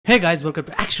Hey guys, welcome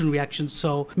to Action Reactions.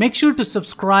 So make sure to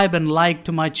subscribe and like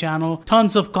to my channel.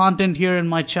 Tons of content here in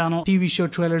my channel. TV show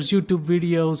trailers, YouTube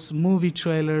videos, movie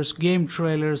trailers, game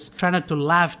trailers, try not to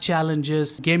laugh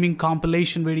challenges, gaming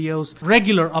compilation videos,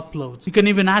 regular uploads. You can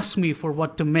even ask me for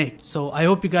what to make. So I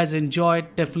hope you guys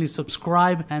enjoyed. Definitely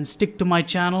subscribe and stick to my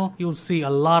channel. You'll see a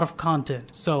lot of content.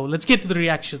 So let's get to the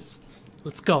reactions.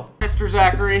 Let's go. Mr.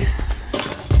 Zachary.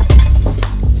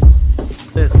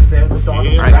 This. They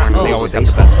always have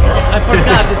special. I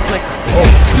forgot, it's like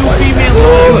two female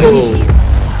voices.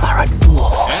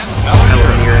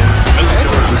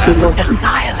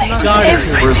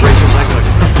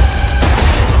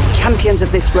 Champions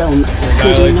of this realm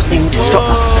can do nothing to stop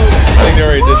us. I think they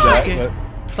already did that. Okay.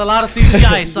 But It's a lot of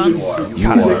CGI, son.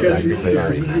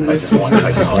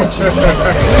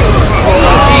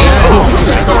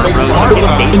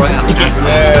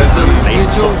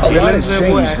 a lot has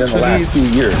changed in the last few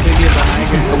years. I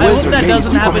hope that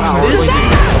doesn't happen in this movie.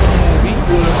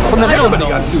 Everybody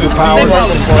got superpowers.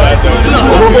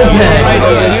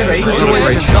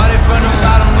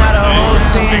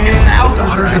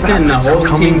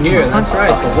 Coming here, that's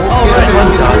right.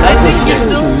 I think you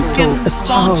still can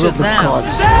spawn Shazam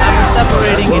after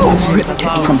separating into the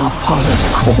powers. From our father's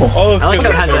core. All those kids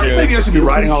are so good. Maybe I should be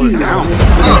writing all this down.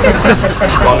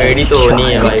 Turning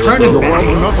the world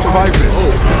will not survive this.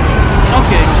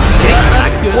 Okay,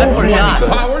 that's good. I forgot.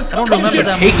 I don't remember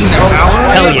that. Taking their power?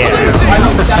 Hell yeah.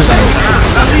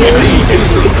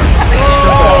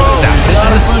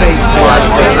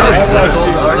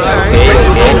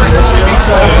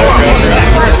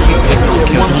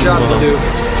 One shot to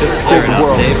save the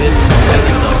world.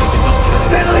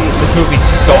 This movie's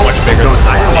so much bigger than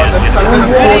I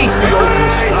I'm ready.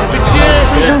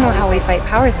 I don't know how we fight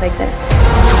powers like this.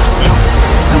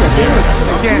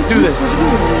 You can't do this.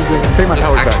 Take my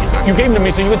powers back. You gave them to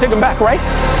me so you can take them back, right?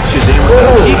 He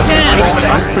can.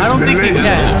 I don't think he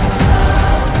can.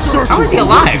 How is he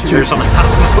alive?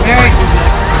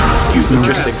 You know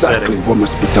exactly what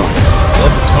must be done.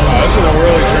 That's in a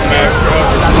really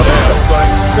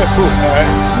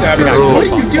dramatic What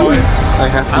are you doing?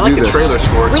 I have to do this. trailer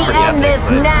score. It's pretty epic. This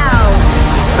now.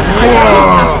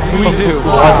 We do.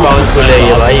 Really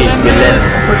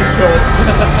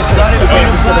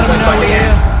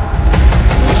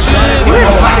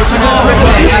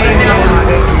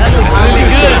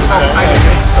good.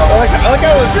 I like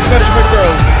how the special effects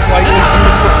are slightly.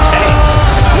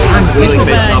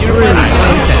 Man, you're really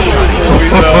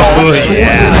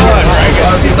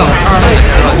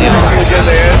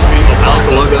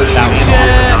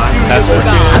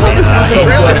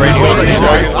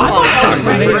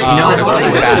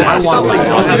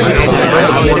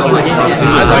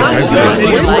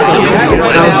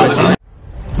That's